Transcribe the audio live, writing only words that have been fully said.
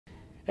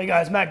Hey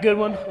guys, Matt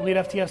Goodwin,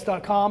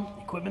 Elitefts.com,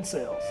 equipment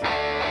sales. A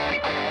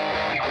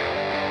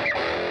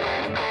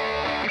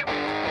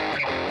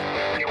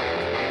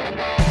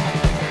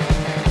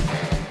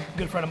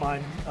good friend of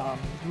mine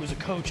who was a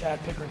coach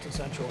at Pickerington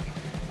Central,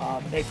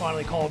 they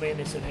finally called me and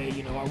they said, hey,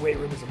 you know, our weight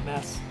room is a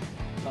mess.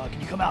 Can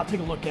you come out,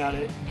 take a look at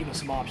it, and give us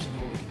some options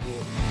of what we can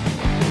do?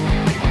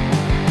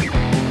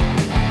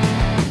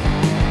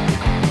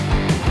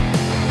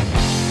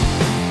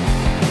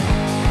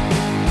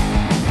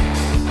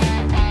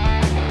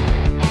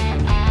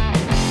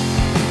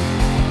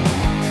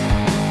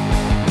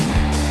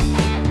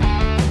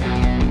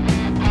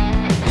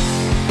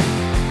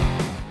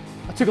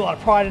 I took a lot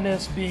of pride in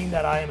this, being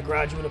that I am a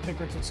graduate of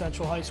Pickerington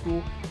Central High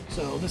School,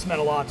 so this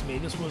meant a lot to me.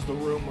 This was the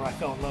room where I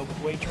fell in love with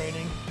weight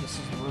training. This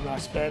is the room I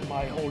spent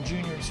my whole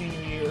junior and senior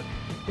year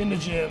in the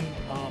gym,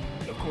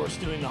 of course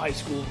doing the high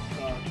school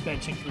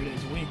benching 3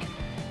 days a week.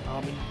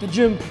 And the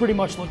gym pretty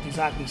much looked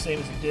exactly the same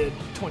as it did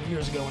 20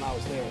 years ago when I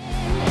was there.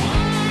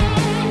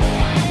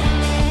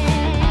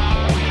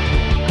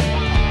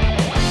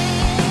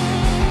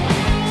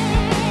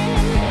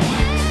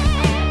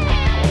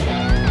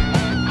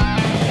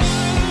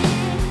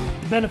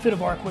 The benefit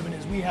of our equipment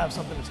is we have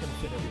something that's going to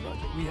fit every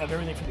budget. We have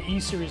everything from the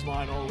E-Series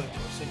line all the way up to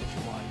our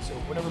signature line. So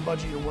whatever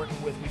budget you're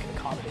working with, we can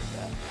accommodate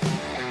that.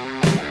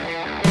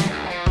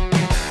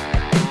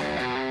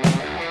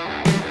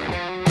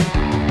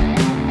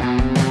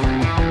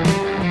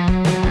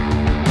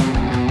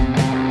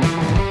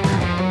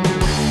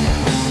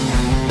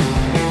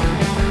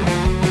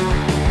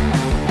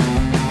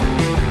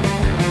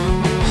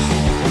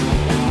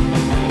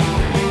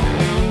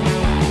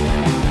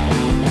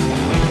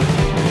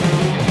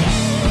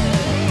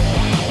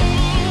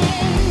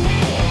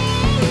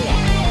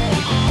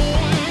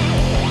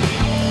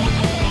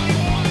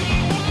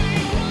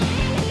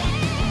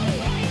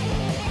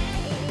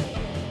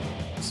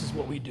 This is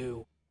what we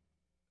do.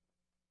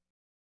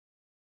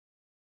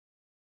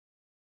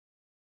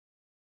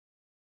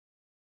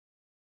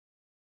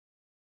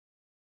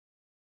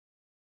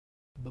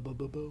 Boo boo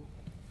boo boo.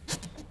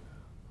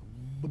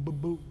 Boo boo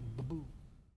boo boo boo.